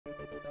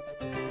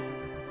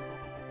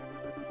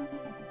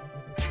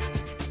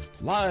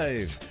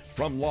Live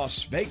from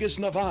Las Vegas,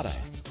 Nevada,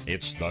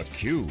 it's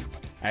theCUBE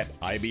at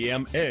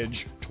IBM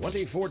Edge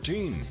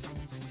 2014.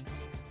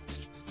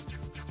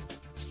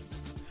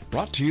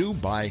 Brought to you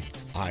by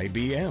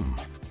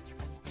IBM.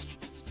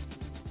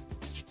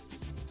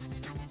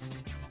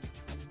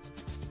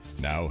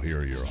 Now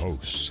here are your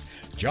hosts,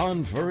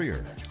 John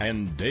Furrier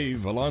and Dave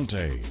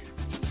Vellante.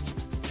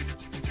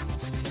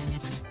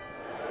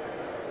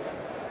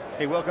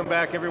 Hey, welcome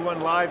back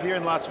everyone, live here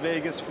in Las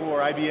Vegas for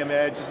IBM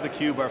Edge. This is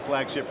theCUBE, our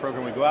flagship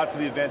program. We go out to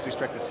the events,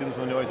 extract the signal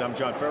from the noise. I'm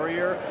John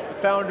Furrier,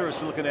 the founder of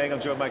SiliconAngle. I'm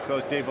joined by my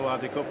co-host Dave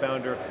Vellante,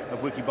 co-founder of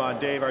Wikibon.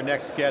 Dave, our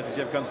next guest is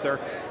Jeff Guenthner,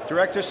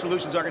 Director of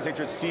Solutions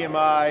Architecture at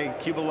CMI,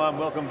 CUBE alum.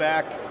 Welcome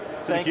back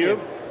to theCUBE.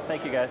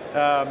 Thank you guys.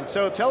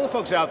 So tell the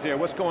folks out there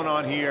what's going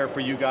on here for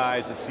you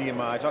guys at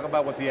CMI. Talk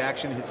about what the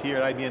action is here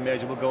at IBM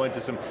Edge, and we'll go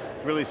into some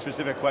really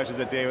specific questions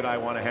that Dave and I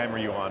want to hammer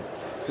you on.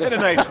 In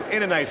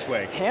a nice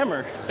way.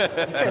 Hammer? You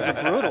guys are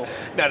brutal.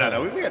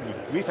 No.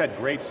 We've had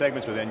great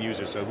segments with end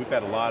users, so we've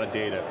had a lot of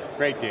data,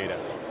 great data.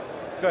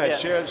 Go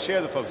ahead,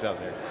 share the folks out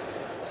there.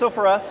 So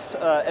for us,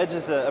 Edge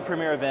is a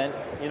premier event.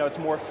 You know, it's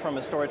morphed from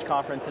a storage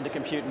conference into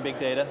compute and big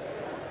data,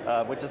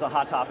 which is a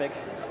hot topic.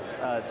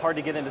 It's hard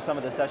to get into some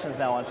of the sessions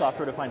now on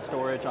software-defined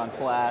storage, on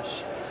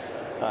flash,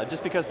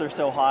 just because they're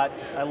so hot.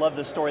 I love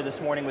the story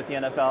this morning with the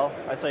NFL.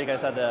 I saw you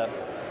guys had the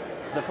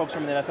folks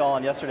from the NFL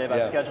on yesterday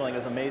about scheduling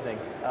is amazing.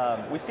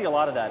 We see a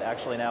lot of that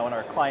actually now in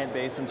our client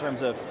base in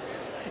terms of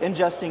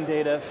ingesting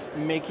data,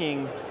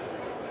 making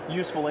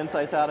useful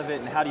insights out of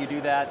it, and how do you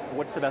do that?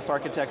 What's the best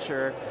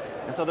architecture?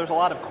 And so there's a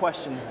lot of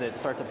questions that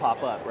start to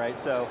pop up, right?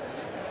 So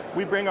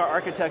we bring our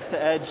architects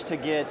to Edge to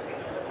get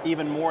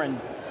even more and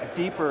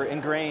deeper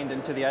ingrained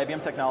into the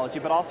IBM technology,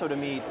 but also to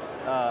meet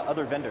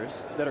other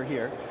vendors that are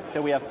here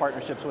that we have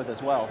partnerships with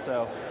as well.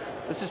 So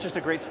this is just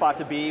a great spot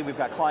to be. We've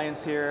got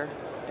clients here.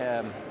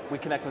 We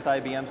connect with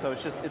IBM, so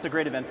it's a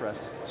great event for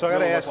us. So I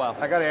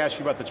got to ask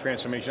you about the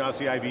transformation.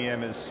 Obviously,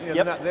 IBM is,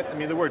 I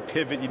mean, the word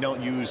pivot you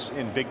don't use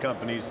in big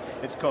companies.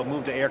 It's called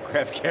move to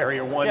aircraft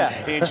carrier 1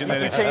 inch, and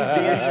then you change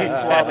the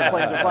engines while the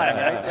planes are flying,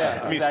 right?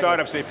 Yeah, I mean,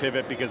 startups say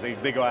pivot because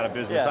they go out of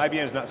business.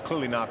 IBM is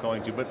clearly not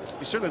going to, but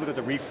you certainly look at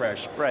the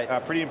refresh. Right.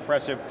 Pretty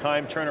impressive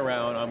time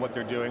turnaround on what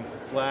they're doing.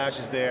 Flash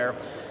is there.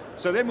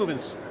 So they're moving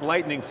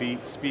lightning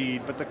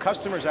speed, but the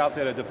customers out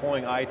there that are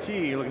deploying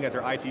IT, looking at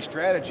their IT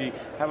strategy,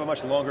 have a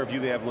much longer view.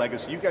 They have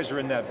legacy. You guys are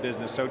in that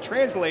business, so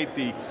translate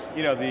the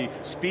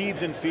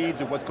speeds and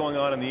feeds of what's going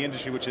on in the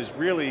industry, which is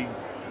really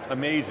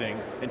amazing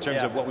in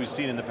terms of what we've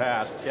seen in the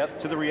past,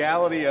 to the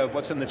reality of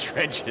what's in the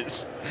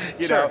trenches.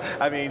 You know,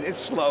 I mean, it's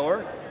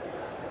slower,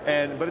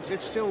 but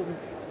it's still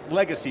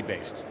legacy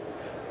based.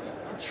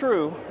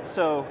 True.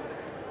 So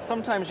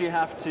sometimes you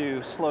have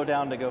to slow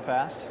down to go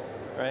fast,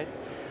 right?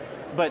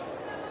 But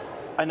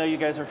I know you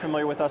guys are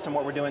familiar with us and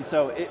what we're doing,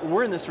 so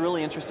we're in this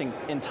really interesting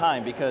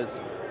time because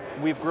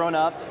we've grown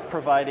up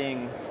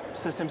providing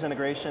systems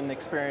integration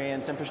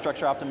experience,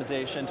 infrastructure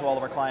optimization to all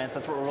of our clients.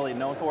 That's what we're really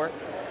known for.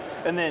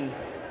 And then,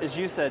 as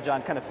you said,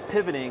 John, kind of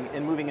pivoting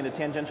and moving into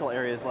tangential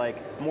areas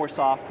like more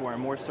software,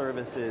 more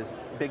services,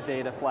 big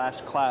data,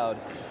 flash, cloud.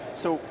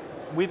 So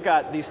we've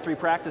got these 3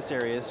 practice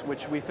areas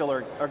which we feel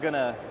are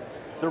they're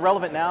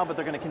relevant now, but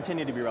they're going to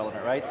continue to be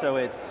relevant, right? So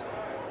it's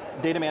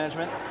data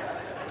management,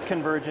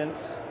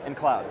 convergence, and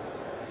cloud.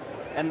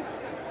 And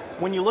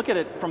when you look at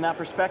it from that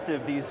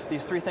perspective, these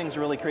 3 things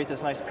really create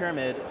this nice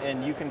pyramid,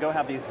 and you can go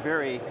have these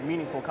very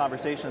meaningful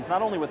conversations,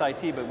 not only with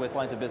IT, but with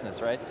lines of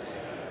business, right?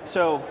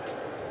 So,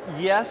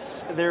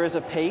 yes, there is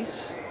a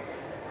pace.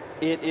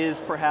 It is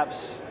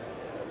perhaps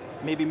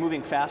maybe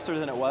moving faster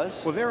than it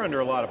was. Well, they're under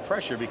a lot of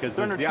pressure because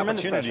the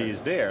opportunity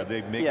is there.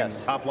 They're making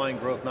top line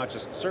growth, not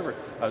just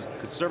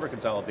server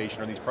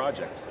consolidation on these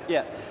projects.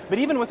 Yeah, but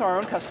even with our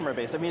own customer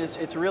base, I mean,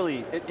 it's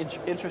really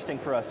interesting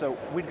for us. So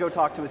we'd go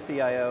talk to a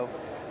CIO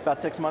about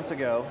 6 months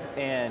ago,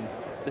 and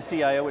the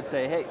CIO would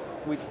say, hey,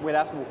 we'd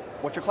ask, well,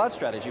 what's your cloud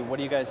strategy? What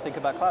do you guys think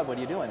about cloud? What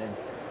are you doing? And,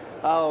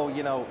 oh,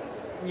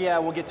 yeah,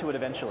 we'll get to it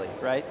eventually,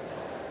 right?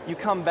 You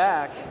come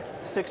back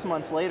 6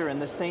 months later and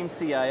the same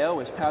CIO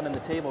is pounding the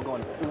table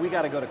going, we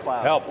got to go to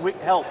cloud.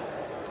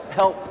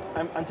 Help,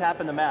 I'm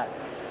tapping the mat.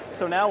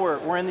 So now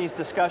we're in these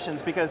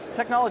discussions because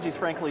technology is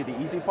frankly the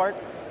easy part,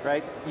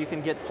 right? You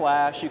can get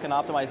flash, you can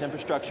optimize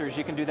infrastructures,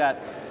 you can do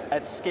that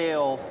at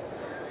scale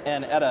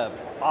and at an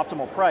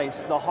optimal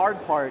price. The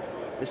hard part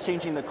is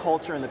changing the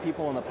culture and the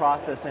people in the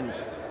process, and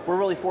we're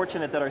really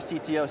fortunate that our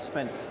CTO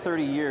spent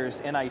 30 years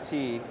in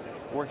IT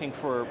working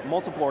for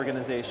multiple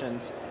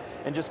organizations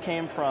and just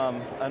came from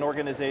an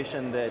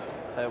organization that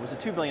was a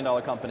 $2 billion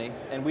company,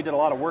 and we did a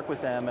lot of work with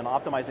them and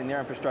optimizing their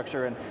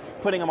infrastructure and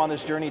putting them on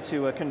this journey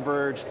to a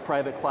converged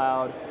private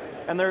cloud.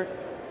 And they're,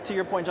 to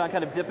your point, John,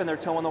 kind of dipping their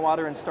toe in the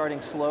water and starting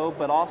slow,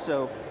 but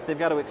also they've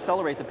got to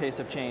accelerate the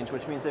pace of change,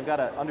 which means they've got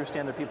to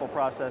understand their people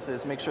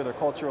processes, make sure their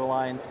culture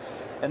aligns,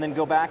 and then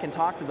go back and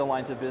talk to the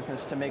lines of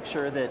business to make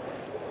sure that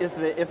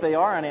if they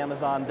are on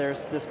Amazon,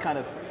 there's this kind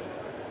of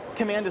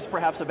command is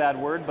perhaps a bad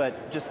word,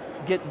 but just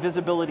get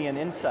visibility and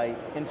insight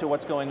into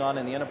what's going on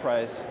in the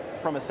enterprise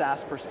from a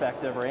SaaS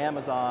perspective or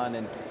Amazon,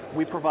 and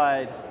we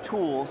provide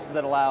tools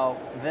that allow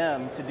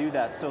them to do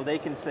that so they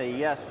can say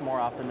yes more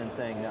often than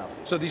saying no.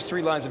 So these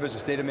three lines of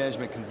business, data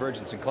management,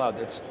 convergence, and cloud,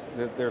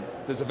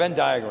 there's a Venn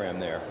diagram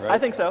there, right? I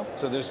think so.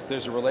 So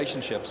there's a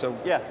relationship. So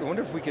yeah. I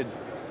wonder if we could,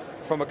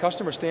 from a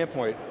customer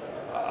standpoint,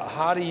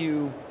 how do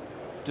you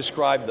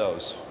describe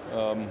those?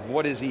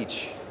 What is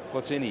each?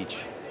 What's in each?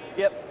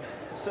 Yep,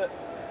 so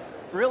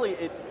really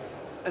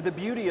the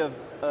beauty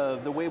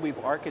of the way we've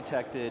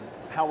architected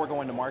how we're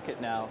going to market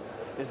now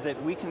is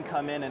that we can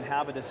come in and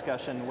have a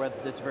discussion whether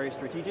it's very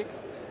strategic,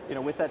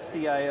 with that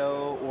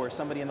CIO or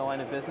somebody in the line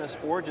of business,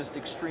 or just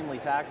extremely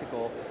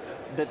tactical,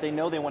 that they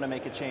know they want to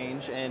make a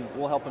change and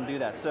we'll help them do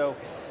that. So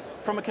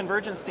from a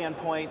convergence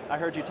standpoint, I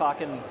heard you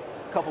talking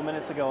a couple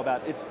minutes ago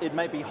about it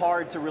might be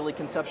hard to really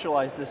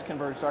conceptualize this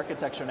converged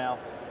architecture now.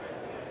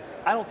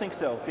 I don't think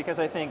so, because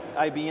I think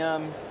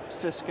IBM,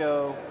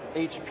 Cisco,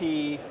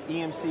 HP,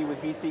 EMC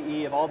with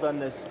VCE have all done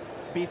this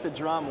beat the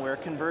drum where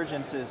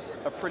convergence is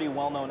a pretty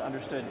well-known,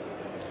 understood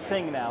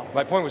thing now.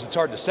 My point was it's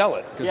hard to sell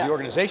it because yeah. the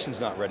organization's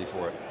not ready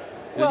for it.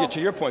 Well,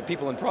 to your point,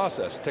 people in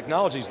process,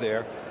 technology's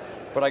there,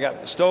 but I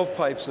got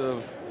stovepipes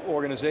of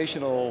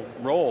organizational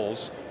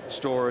roles,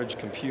 storage,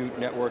 compute,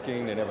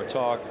 networking, they never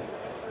talk.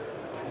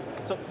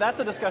 So that's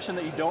a discussion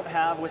that you don't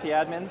have with the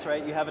admins,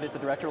 right? You have it at the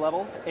director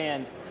level,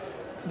 and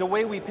the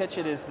way we pitch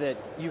it is that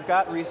you've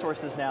got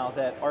resources now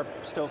that are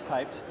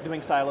stovepiped,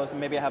 doing silos,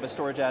 and maybe I have a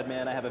storage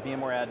admin, I have a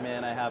VMware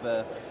admin, I have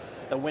a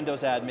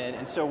Windows admin,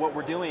 and so what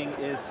we're doing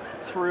is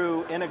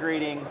through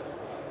integrating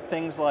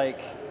things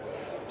like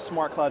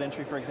Smart Cloud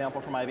Entry, for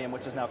example, from IBM,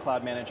 which is now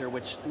Cloud Manager,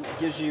 which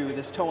gives you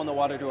this toe in the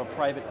water to a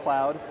private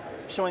cloud,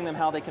 showing them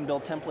how they can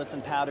build templates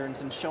and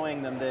patterns and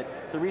showing them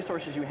that the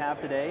resources you have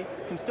today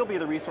can still be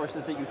the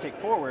resources that you take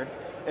forward.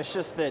 It's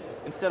just that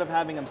instead of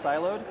having them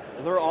siloed,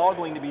 they're all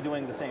going to be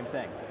doing the same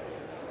thing.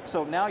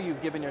 So now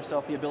you've given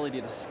yourself the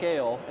ability to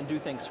scale and do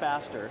things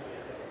faster,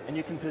 and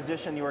you can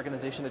position the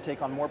organization to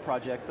take on more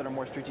projects that are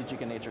more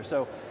strategic in nature.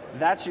 So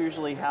that's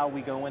usually how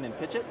we go in and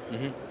pitch it.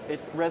 Mm-hmm.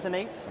 It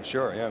resonates.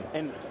 Sure, yeah.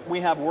 And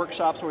we have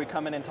workshops where we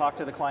come in and talk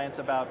to the clients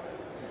about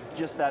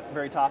just that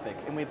very topic.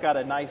 And we've got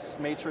a nice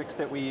matrix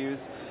that we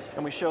use,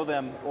 and we show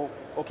them, well,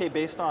 okay,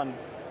 based on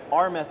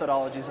our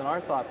methodologies and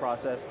our thought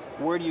process,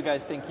 where do you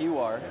guys think you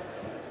are?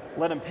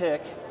 Let them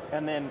pick,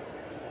 and then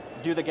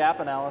do the gap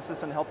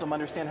analysis and help them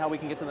understand how we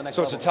can get to the next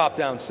level. So it's a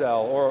top-down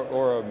sell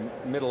or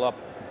a middle-up,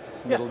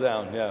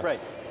 middle-down, yeah. Right.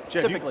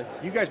 Jeff, typically.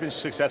 You guys have been a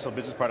successful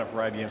business partner for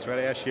IBM, so I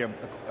got to ask you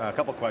a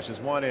couple of questions.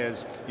 One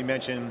is, you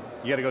mentioned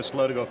you got to go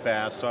slow to go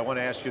fast, so I want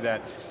to ask you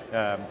that.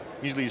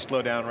 Usually you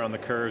slow down around the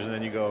curves and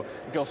then you go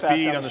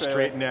speed on the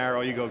straight and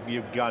narrow,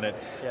 you gun it.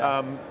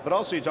 Yeah. But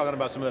also you're talking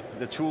about some of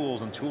the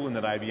tools and tooling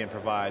that IBM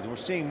provides. We're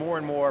seeing more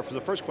and more, for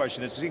the first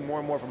question is, seeing more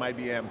and more from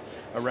IBM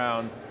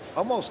around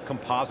almost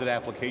composite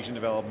application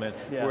development,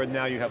 where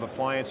now you have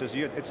appliances,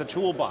 it's a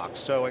toolbox.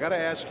 So I got to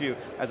ask you,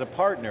 as a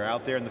partner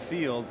out there in the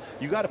field,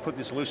 you got to put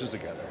these solutions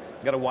together.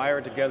 You got to wire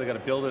it together, got to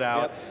build it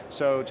out. Yep.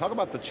 So talk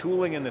about the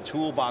tooling and the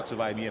toolbox of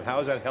IBM. How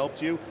has that helped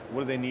you?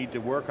 What do they need to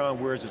work on?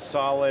 Where is it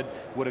solid?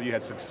 What have you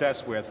had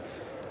success with?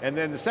 And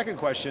then the second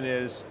question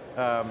is,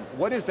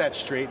 what is that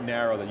straight and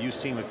narrow that you've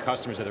seen with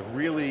customers that have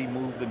really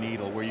moved the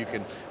needle, where you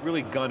can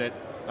really gun it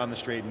on the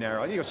straight and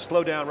narrow? You go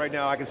slow down right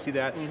now, I can see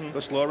that. Mm-hmm.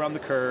 Go slow around the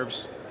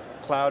curves.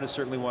 Cloud is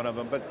certainly one of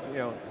them, but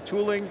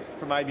tooling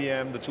from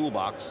IBM, the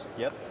toolbox.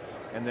 Yep.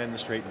 And then the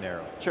straight and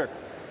narrow. Sure.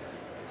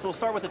 So we'll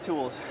start with the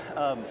tools.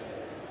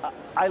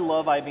 I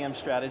love IBM's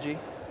strategy.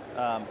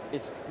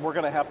 We're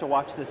going to have to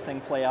watch this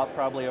thing play out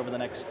probably over the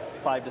next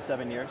 5 to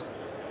 7 years.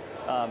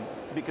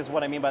 Because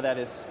what I mean by that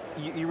is,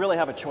 you really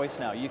have a choice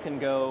now. You can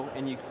go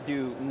and you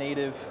do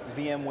native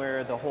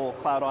VMware, the whole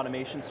cloud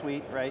automation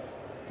suite, right?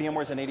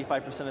 VMware's in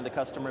 85% of the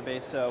customer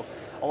base, so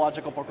a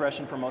logical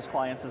progression for most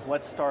clients is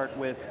let's start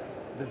with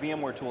the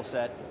VMware tool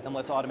set and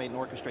let's automate and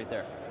orchestrate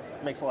there.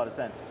 Makes a lot of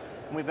sense.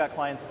 And we've got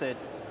clients that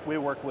we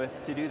work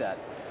with to do that.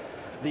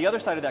 The other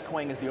side of that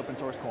coin is the open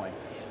source coin,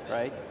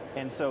 right?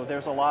 And so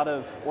there's a lot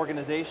of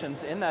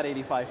organizations in that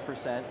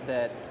 85%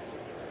 that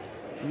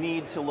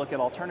need to look at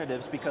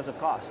alternatives because of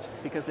cost,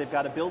 because they've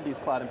got to build these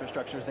cloud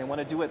infrastructures. They want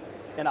to do it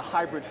in a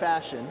hybrid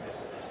fashion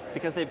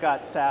because they've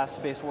got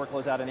SaaS-based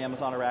workloads out in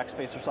Amazon or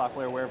Rackspace or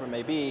software, wherever it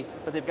may be,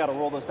 but they've got to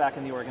roll those back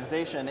in the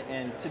organization,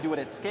 and to do it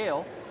at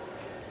scale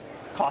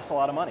costs a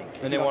lot of money.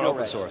 And they want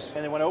open source.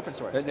 And they want open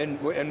source.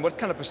 And what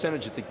kind of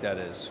percentage do you think that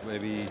is?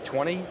 Maybe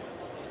 20?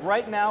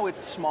 Right now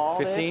it's small.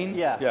 15?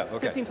 Yeah,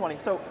 okay. 15, 20.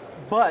 So,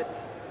 but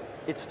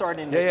it's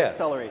starting to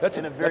accelerate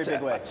in a very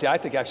big way. See, I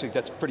think actually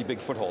that's a pretty big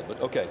foothold, but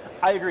okay.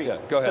 I agree. Yeah,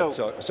 go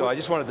ahead. So I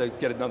just wanted to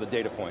get another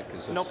data point.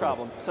 No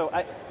problem. So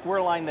we're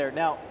aligned there.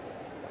 Now,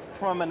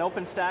 from an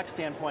OpenStack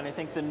standpoint, I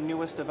think the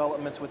newest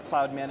developments with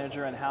Cloud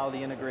Manager and how the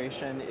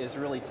integration is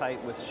really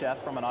tight with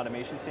Chef from an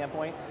automation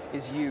standpoint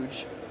is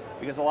huge,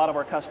 because a lot of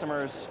our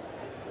customers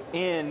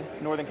in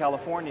Northern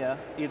California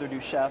either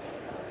do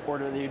Chef or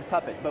they do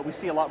Puppet, but we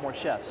see a lot more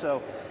Chef.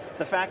 So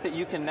the fact that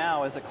you can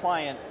now, as a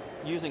client,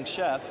 using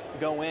Chef,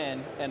 go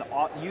in and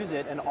use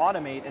it and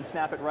automate and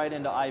snap it right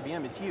into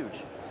IBM is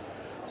huge.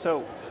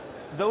 So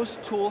those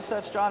tool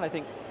sets, John, I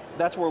think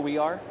that's where we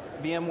are.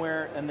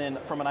 VMware, and then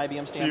from an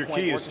IBM standpoint, so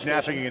your key is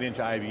snapping it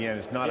into IBM.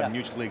 It's not a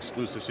mutually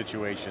exclusive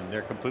situation.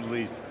 They're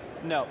completely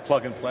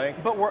plug and play?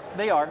 But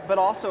they are, but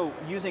also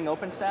using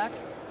OpenStack.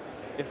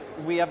 If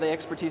we have the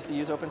expertise to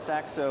use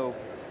OpenStack, so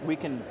we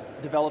can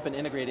develop and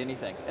integrate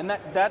anything. And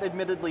that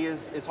admittedly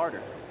is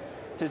harder.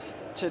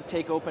 To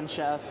take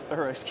OpenChef,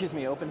 or excuse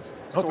me, open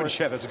source.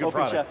 OpenChef, that's a good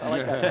product. OpenChef, I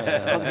like that.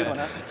 That was a good one,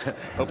 huh?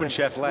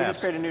 OpenChef Labs. We just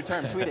created a new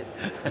term, tweet it.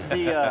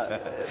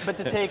 But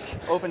to take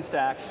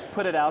OpenStack,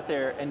 put it out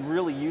there, and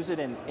really use it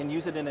and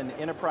use it in an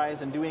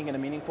enterprise and doing it in a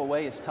meaningful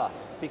way is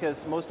tough,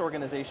 because most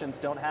organizations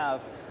don't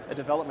have a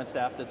development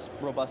staff that's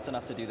robust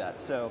enough to do that.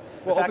 So,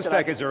 well,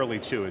 OpenStack is early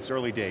too. It's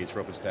early days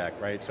for OpenStack,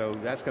 right? So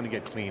that's going to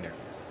get cleaner.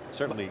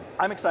 Certainly.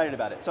 I'm excited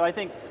about it. So I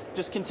think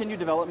just continued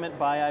development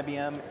by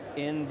IBM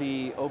in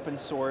the open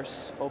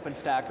source,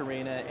 OpenStack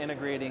arena,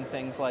 integrating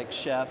things like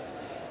Chef,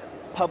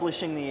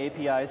 publishing the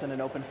APIs in an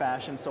open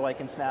fashion so I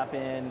can snap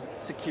in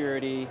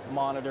security,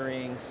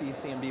 monitoring,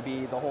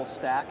 CMDB, the whole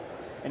stack,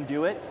 and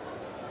do it,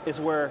 is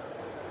where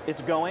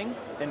it's going,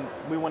 and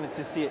we wanted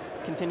to see it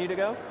continue to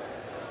go.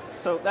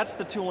 So that's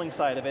the tooling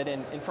side of it,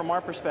 and from our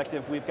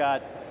perspective, we've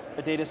got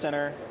a data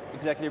center,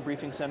 executive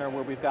briefing center,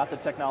 where we've got the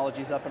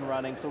technologies up and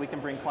running so we can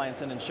bring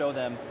clients in and show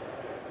them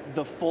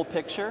the full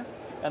picture,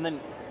 and then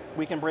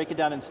we can break it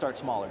down and start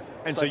smaller.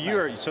 And so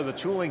so the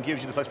tooling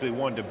gives you the flexibility,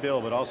 one, to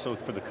build, but also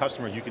for the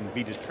customer, you can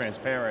be just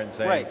transparent and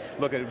say,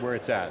 look at where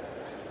it's at.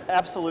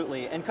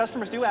 Absolutely, and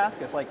customers do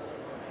ask us, like,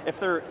 if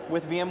they're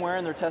with VMware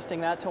and they're testing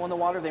that toe in the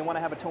water, they want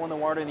to have a toe in the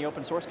water in the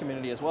open source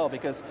community as well,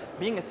 because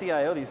being a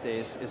CIO these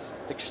days is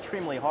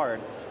extremely hard.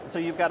 So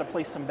you've got to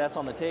place some bets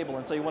on the table,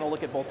 and so you want to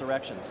look at both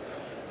directions.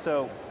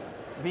 So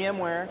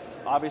VMware's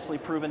obviously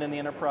proven in the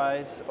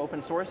enterprise,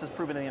 open source is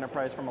proven in the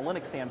enterprise from a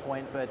Linux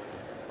standpoint, but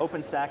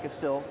OpenStack is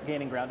still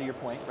gaining ground, to your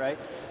point, right?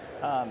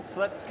 So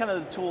that's kind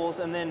of the tools,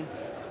 and then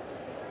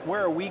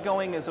where are we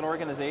going as an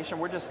organization?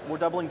 We're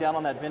doubling down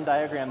on that Venn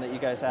diagram that you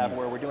guys have,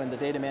 where we're doing the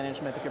data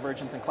management, the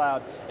convergence and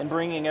cloud, and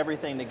bringing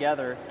everything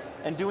together,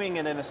 and doing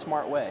it in a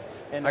smart way,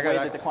 in a way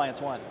that the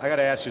clients want. I got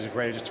to ask you,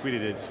 great, I just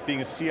tweeted it,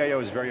 being a CIO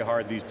is very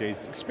hard these days.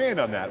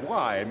 Expand on that,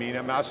 why? I mean,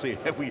 obviously,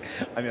 I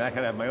kind of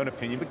have my own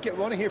opinion, but I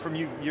want to hear from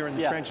you, you're in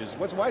the trenches.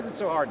 Why is it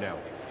so hard now?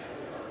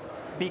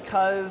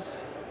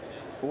 Because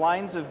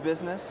lines of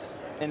business,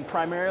 and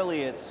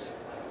primarily it's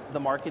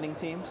the marketing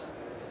teams,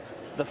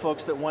 the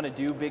folks that want to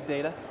do big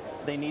data,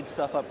 they need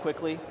stuff up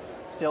quickly.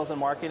 Sales and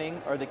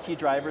marketing are the key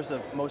drivers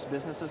of most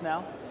businesses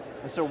now.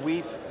 And so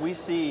we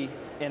see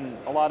in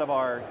a lot of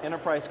our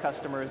enterprise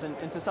customers,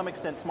 and to some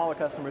extent smaller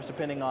customers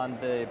depending on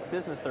the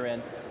business they're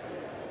in,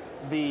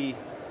 the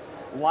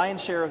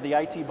lion's share of the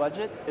IT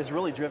budget is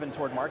really driven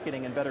toward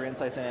marketing and better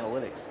insights and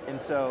analytics.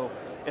 And so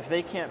if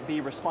they can't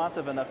be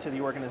responsive enough to the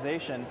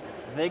organization,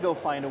 they go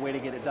find a way to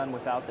get it done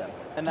without them.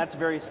 And that's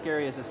very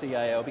scary as a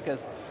CIO,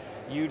 because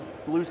you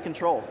lose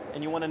control,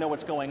 and you want to know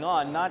what's going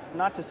on,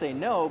 not to say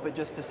no, but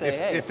just to say,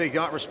 hey. If they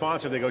got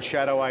responsive, they go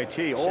shadow IT,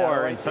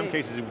 or in some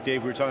cases,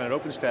 Dave, we were talking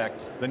about OpenStack,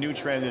 the new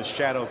trend is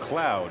shadow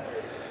cloud.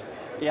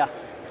 Yeah.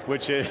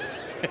 Which is,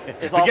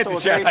 it's to get to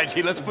shadow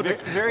IT, let's put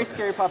it. Very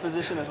scary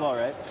proposition as well,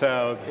 right?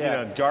 So, you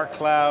know, dark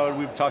cloud,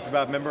 we've talked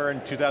about, remember in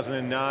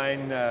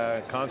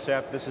 2009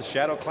 concept, this is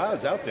shadow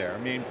clouds out there. I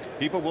mean,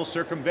 people will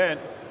circumvent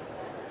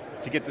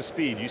to get the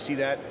speed. You see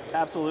that?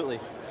 Absolutely.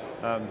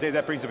 Dave,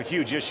 that brings up a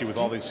huge issue with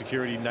all these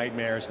security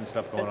nightmares and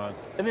stuff going on.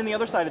 And then the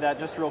other side of that,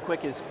 just real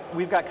quick, is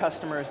we've got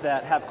customers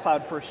that have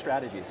cloud-first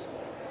strategies,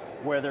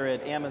 whether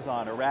at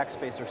Amazon or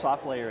Rackspace or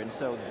SoftLayer, and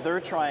so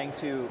they're trying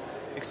to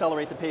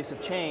accelerate the pace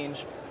of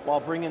change while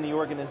bringing the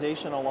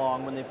organization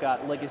along when they've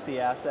got legacy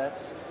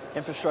assets,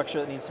 infrastructure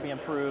that needs to be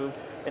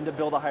improved, and to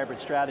build a hybrid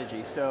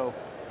strategy. So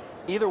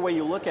either way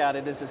you look at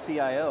it as a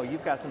CIO,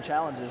 you've got some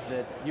challenges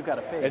that you've got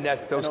to face. And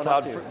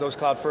those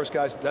cloud first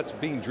guys, that's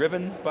being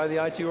driven by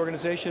the IT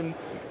organization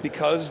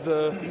because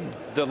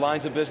the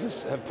lines of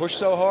business have pushed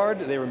so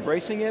hard, they're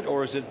embracing it,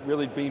 or is it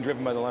really being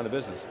driven by the line of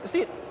business? I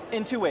see it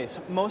in two ways,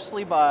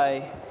 mostly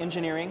by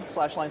engineering /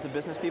 lines of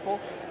business people,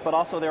 but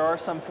also there are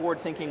some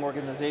forward-thinking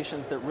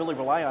organizations that really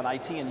rely on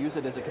IT and use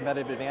it as a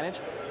competitive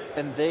advantage,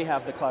 and they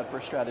have the cloud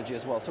first strategy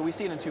as well. So we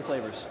see it in two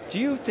flavors. Do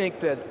you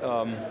think that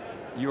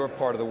your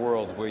part of the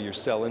world where you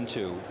sell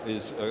into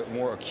is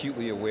more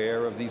acutely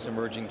aware of these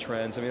emerging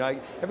trends? I mean,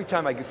 every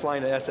time I fly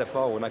into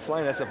SFO, when I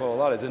fly into SFO a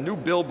lot, it's a new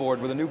billboard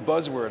with a new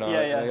buzzword on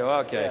it. And I go,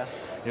 okay,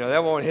 you know,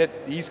 that won't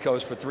hit the East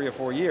Coast for 3 or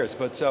 4 years.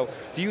 But so,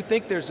 do you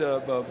think there's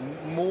a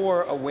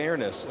more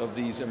awareness of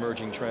these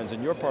emerging trends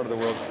in your part of the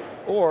world,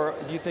 or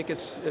do you think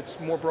it's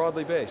more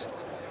broadly based?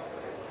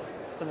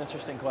 It's an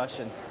interesting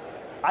question.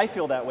 I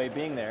feel that way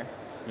being there,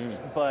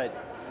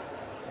 but.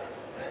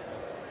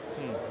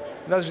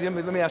 Now,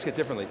 let me ask it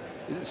differently.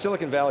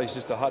 Silicon Valley is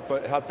just a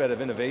hotbed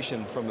of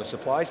innovation from the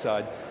supply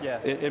side.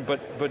 Yeah.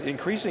 But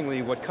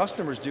increasingly, what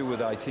customers do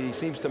with IT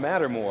seems to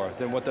matter more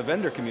than what the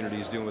vendor community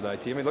is doing with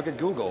IT. I mean, look at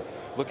Google.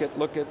 Look at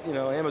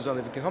Amazon.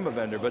 They've become a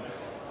vendor. But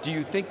do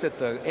you think that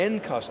the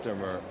end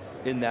customer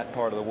in that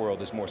part of the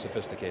world is more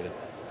sophisticated?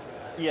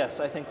 Yes,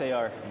 I think they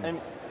are. And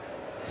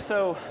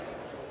So,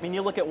 I mean,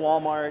 you look at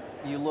Walmart,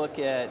 you look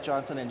at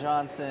Johnson &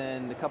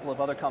 Johnson, a couple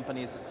of other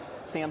companies,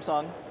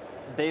 Samsung,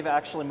 they've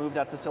actually moved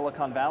out to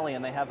Silicon Valley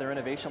and they have their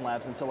innovation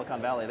labs in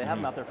Silicon Valley. They have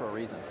them out there for a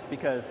reason,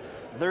 because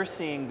they're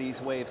seeing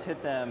these waves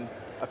hit them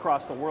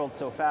across the world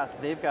so fast,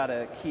 they've got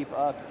to keep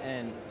up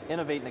and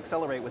innovate and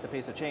accelerate with the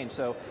pace of change.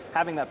 So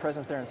having that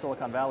presence there in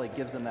Silicon Valley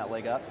gives them that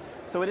leg up.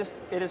 So it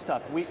is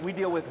tough. We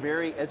deal with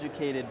very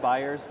educated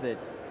buyers that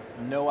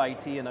know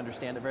IT and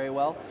understand it very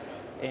well,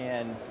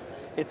 and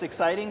it's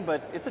exciting,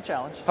 but it's a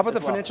challenge. How about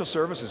the financial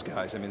services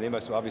guys? I mean, they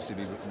must obviously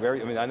be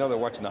very, I mean, I know they're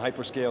watching the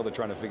hyperscale, they're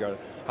trying to figure out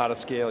how to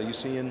scale. Are you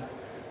seeing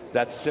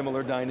that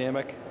similar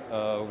dynamic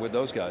with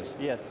those guys?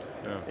 Yes,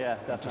 yeah,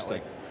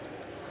 definitely.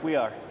 We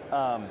are.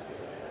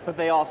 But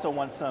they also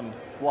want some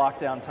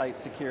lockdown tight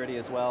security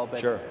as well.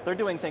 But they're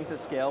doing things at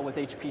scale with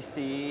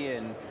HPC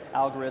and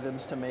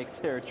algorithms to make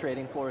their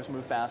trading floors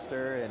move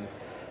faster. And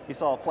you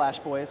saw Flash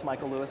Boys,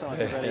 Michael Lewis, I don't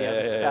know if you've read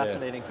it. It's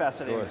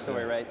fascinating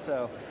story, right?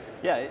 So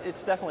yeah,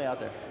 it's definitely out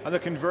there. On the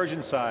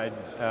convergence side,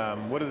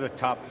 what are the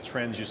top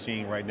trends you're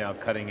seeing right now,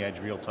 cutting edge,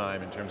 real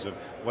time, in terms of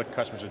what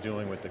customers are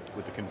doing with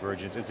the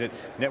convergence? Is it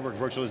network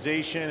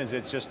virtualization? Is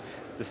it just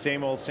the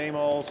same old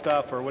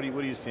stuff? Or what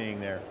are you seeing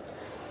there?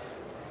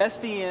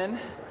 SDN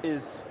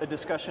is a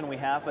discussion we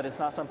have, but it's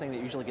not something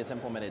that usually gets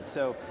implemented.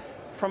 So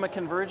from a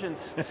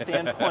convergence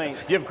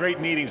standpoint... You have great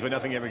meetings, but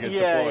nothing ever gets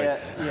deployed.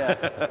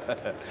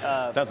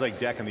 Yeah. Sounds like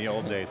Deck in the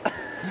old days.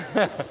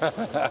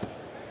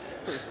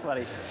 It's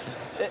funny.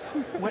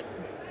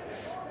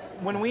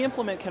 When we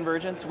implement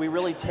convergence, we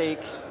really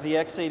take the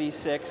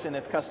x86, and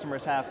if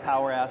customers have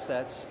power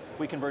assets,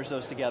 we converge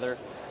those together.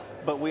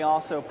 But we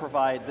also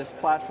provide this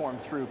platform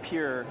through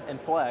Pure and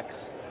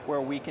Flex,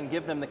 where we can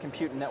give them the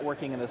compute and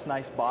networking in this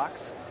nice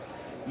box.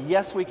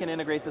 Yes, we can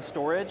integrate the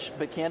storage,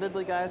 but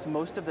candidly, guys,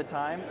 most of the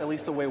time, at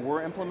least the way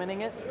we're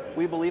implementing it,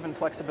 we believe in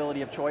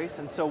flexibility of choice,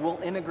 and so we'll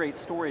integrate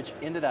storage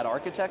into that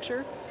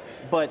architecture,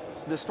 but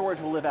the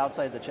storage will live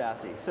outside the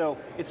chassis. So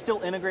it's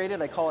still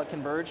integrated, I call it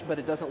converged, but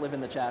it doesn't live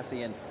in the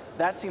chassis, and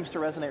that seems to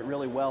resonate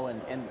really well,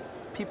 and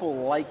people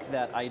like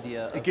that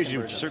idea of gives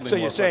you certainly so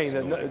more you're saying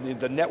that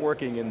the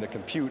networking and the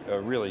compute are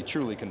really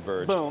truly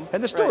converged. Boom.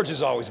 And the storage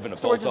has always been a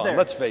bolt-on,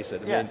 let's face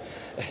it. I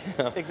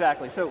mean,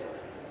 exactly. So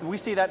we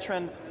see that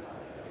trend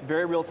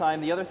very real time.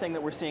 The other thing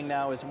that we're seeing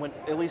now is when,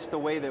 at least the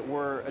way that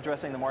we're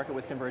addressing the market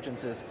with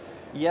convergence is,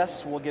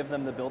 yes, we'll give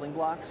them the building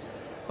blocks,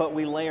 but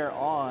we layer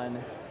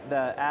on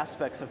the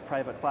aspects of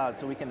private cloud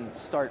so we can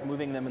start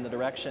moving them in the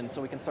direction,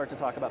 so we can start to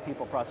talk about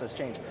people, process,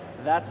 change.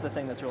 That's the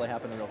thing that's really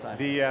happening in real time.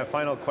 The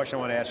final question I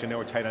want to ask you, I know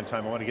we're tight on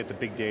time, I want to get the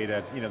big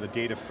data, the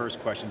data first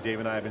question. Dave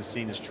and I have been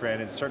seeing this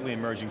trend, it's certainly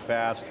emerging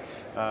fast.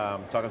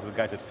 Talking to the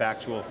guys at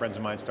Factual, friends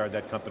of mine started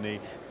that company,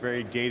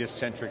 very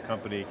data-centric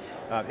company.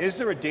 Is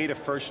there a data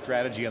first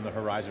strategy on the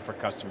horizon for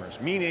customers?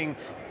 Meaning,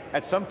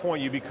 at some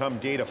point you become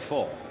data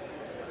full,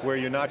 where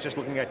you're not just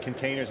looking at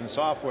containers and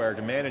software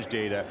to manage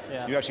data,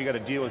 you actually got to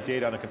deal with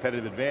data on a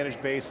competitive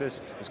advantage basis,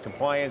 there's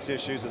compliance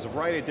issues, there's a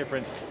variety of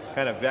different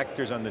kind of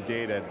vectors on the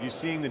data. Are you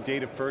seeing the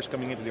data first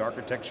coming into the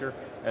architecture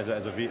as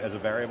a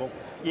variable?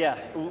 Yeah,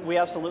 we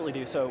absolutely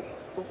do. So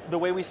the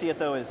way we see it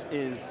though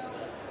is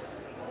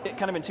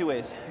kind of in two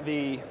ways.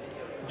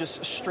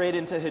 Just straight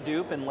into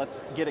Hadoop and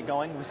let's get it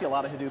going. We see a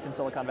lot of Hadoop in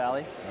Silicon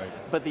Valley.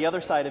 Right. But the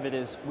other side of it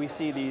is we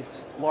see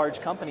these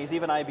large companies,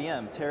 even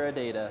IBM,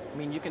 Teradata, I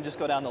mean, you can just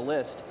go down the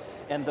list,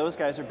 and those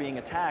guys are being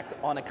attacked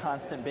on a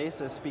constant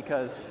basis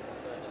because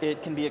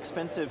it can be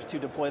expensive to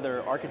deploy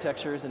their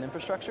architectures and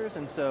infrastructures,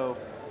 and so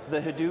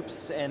the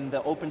Hadoops and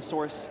the open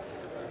source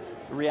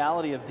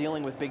reality of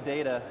dealing with big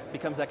data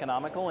becomes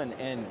economical,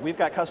 and we've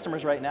got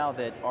customers right now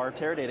that are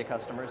Teradata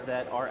customers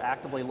that are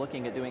actively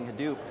looking at doing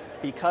Hadoop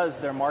because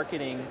their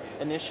marketing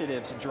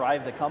initiatives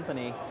drive the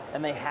company,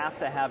 and they have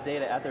to have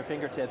data at their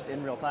fingertips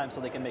in real time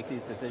so they can make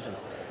these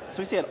decisions. So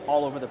we see it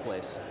all over the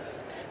place.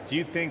 Do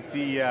you think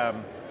the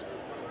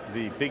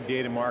big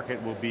data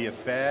market will be a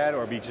fad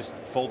or be just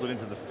folded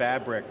into the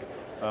fabric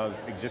of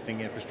existing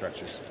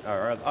infrastructures,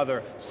 or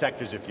other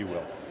sectors, if you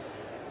will?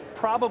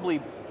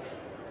 Probably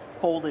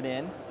folded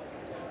in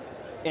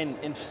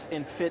and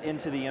fit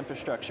into the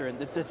infrastructure. And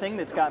the thing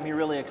that's got me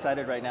really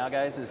excited right now,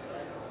 guys, is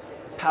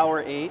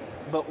Power 8,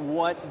 but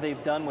what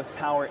they've done with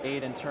Power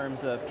 8 in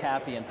terms of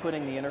CAPI and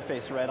putting the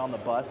interface right on the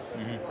bus,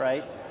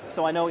 right?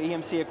 So I know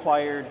EMC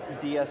acquired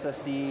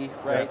DSSD,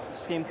 right?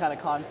 Same kind of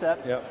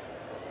concept.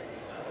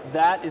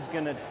 That is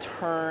going to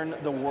turn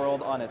the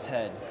world on its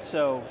head.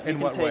 So in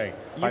what way?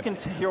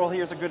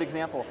 Here's a good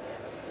example.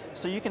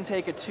 So you can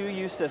take a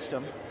 2U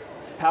system,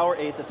 Power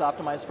 8 that's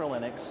optimized for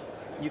Linux.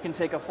 You can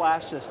take a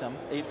flash system,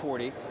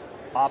 840,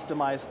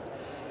 optimized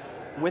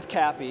with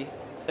CAPI,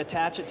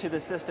 attach it to the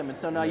system, and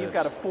so now you've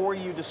got a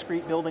 4U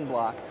discrete building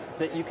block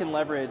that you can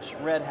leverage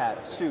Red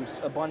Hat, SUSE,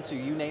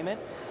 Ubuntu, you name it,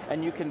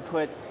 and you can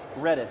put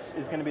Redis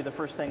is going to be the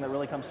first thing that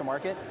really comes to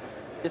market.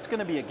 It's going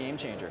to be a game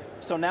changer.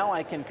 So now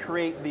I can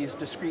create these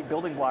discrete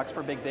building blocks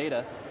for big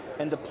data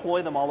and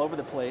deploy them all over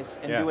the place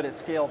and do it at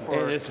scale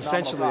for and it's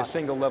essentially a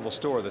single level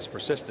store that's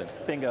persistent.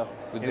 Bingo.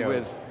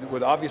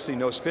 With obviously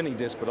no spinning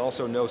disk, but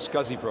also no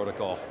SCSI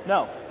protocol.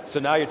 No, So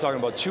now you're talking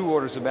about 2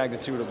 orders of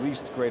magnitude of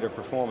least greater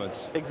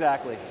performance.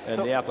 Exactly. And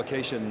the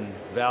application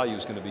value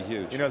is going to be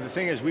huge. You know, the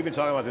thing is, we've been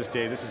talking about this,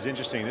 Dave, this is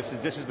interesting. This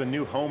is the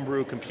new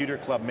homebrew computer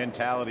club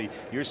mentality.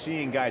 You're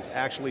seeing guys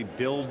actually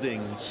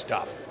building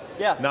stuff.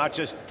 Yeah. Not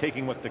just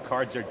taking what the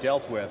cards are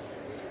dealt with,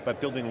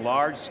 but building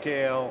large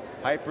scale,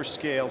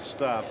 hyperscale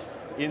stuff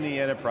in the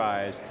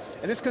enterprise.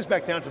 And this comes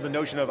back down to the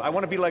notion of, I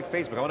want to be like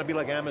Facebook, I want to be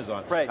like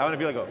Amazon. Right. I want to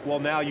be like, well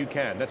now you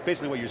can. That's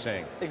basically what you're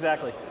saying.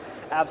 Exactly,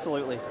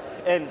 absolutely.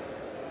 And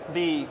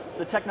the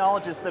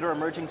technologists that are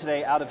emerging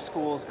today out of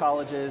schools,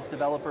 colleges,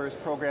 developers,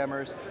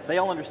 programmers, they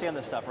all understand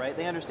this stuff, right?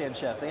 They understand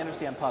Chef, they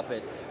understand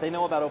Puppet, they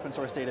know about open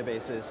source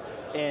databases,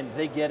 and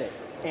they get it.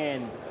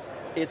 And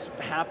it's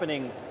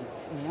happening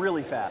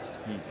really fast.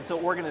 And so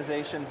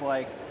organizations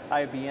like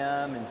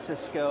IBM and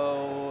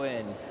Cisco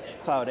and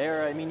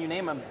Cloudera, I mean, you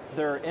name them,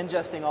 they're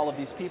ingesting all of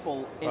these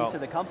people into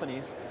the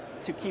companies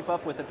to keep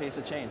up with the pace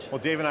of change. Well,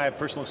 Dave and I have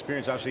personal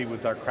experience, obviously,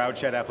 with our crowd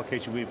chat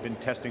application. We've been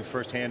testing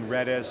firsthand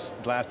Redis,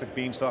 Elastic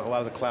Beanstalk, a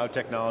lot of the cloud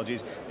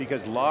technologies,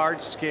 because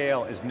large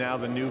scale is now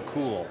the new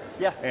cool.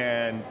 Yeah.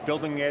 And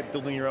building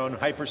your own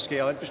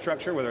hyperscale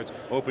infrastructure, whether it's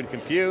open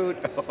compute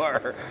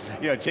or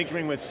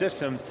tinkering with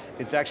systems,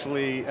 it's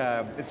actually,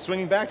 it's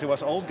swinging back to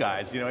us old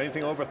guys. Anyone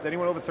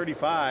over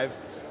 35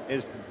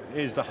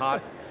 is the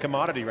hot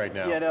commodity right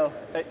now. Yeah, no.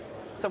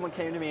 Someone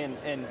came to me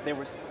and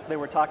they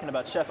were talking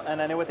about Chef,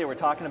 and I know what they were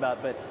talking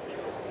about, but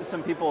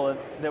some people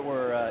that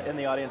were in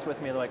the audience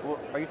with me, they're like, well,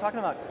 are you talking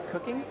about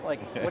cooking? Like,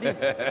 what do you,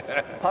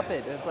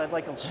 Puppet? It's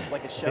like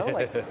a show?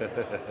 Like,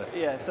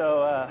 yeah,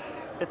 so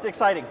it's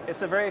exciting.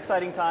 It's a very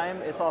exciting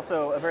time. It's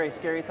also a very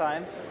scary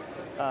time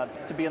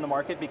to be in the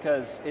market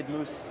because it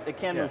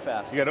can move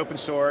fast. You got open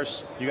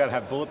source, you got to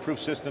have bulletproof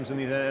systems in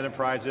these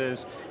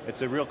enterprises.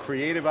 It's a real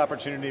creative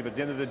opportunity, but at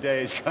the end of the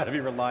day, it's got to be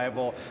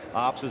reliable.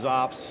 Ops is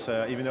ops,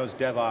 even though it's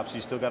DevOps,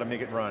 you still got to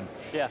make it run.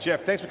 Yeah.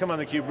 Jeff, thanks for coming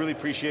on theCUBE, really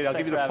appreciate it. I'll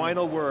give you the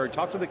final word.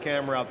 Talk to the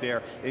camera out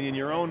there, and in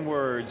your own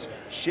words,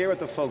 share with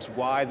the folks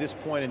why this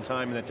point in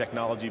time in the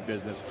technology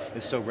business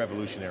is so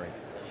revolutionary.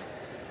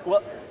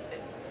 Well,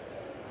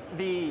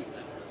 the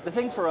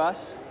thing for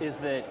us is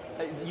that,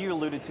 you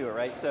alluded to it,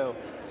 right? So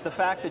the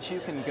fact that you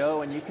can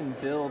go and you can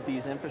build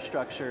these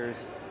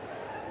infrastructures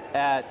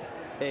at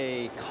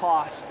a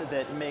cost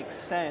that makes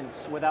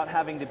sense without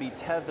having to be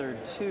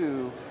tethered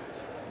to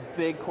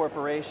big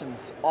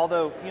corporations.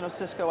 Although,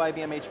 Cisco,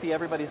 IBM, HP,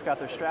 everybody's got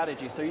their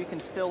strategy, so you can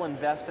still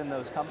invest in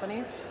those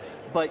companies,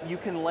 but you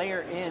can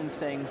layer in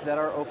things that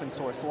are open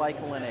source, like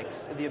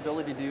Linux, the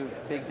ability to do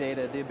big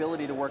data, the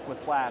ability to work with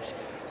Flash,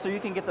 so you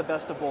can get the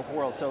best of both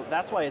worlds. So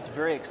that's why it's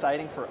very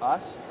exciting for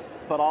us,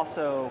 but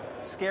also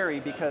scary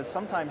because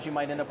sometimes you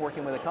might end up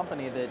working with a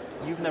company that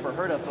you've never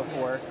heard of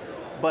before,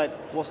 but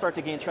will start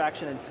to gain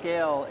traction and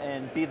scale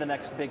and be the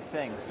next big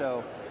thing.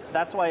 So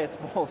that's why it's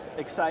both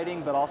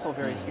exciting, but also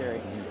very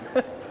scary.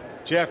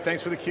 Jeff,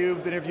 thanks for the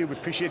theCUBE interview. We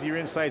appreciate your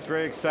insights,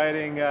 very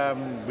exciting.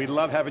 We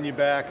love having you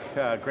back.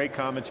 Great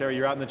commentary,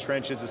 you're out in the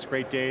trenches, it's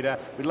great data.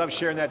 We love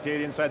sharing that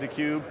data inside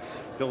theCUBE,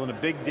 building a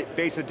big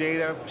base of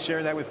data,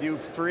 sharing that with you,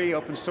 free,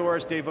 open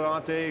source, Dave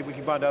Vellante,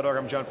 wikibon.org.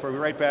 I'm John Furrier.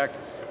 We'll be right back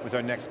with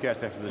our next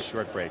guest after this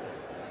short break.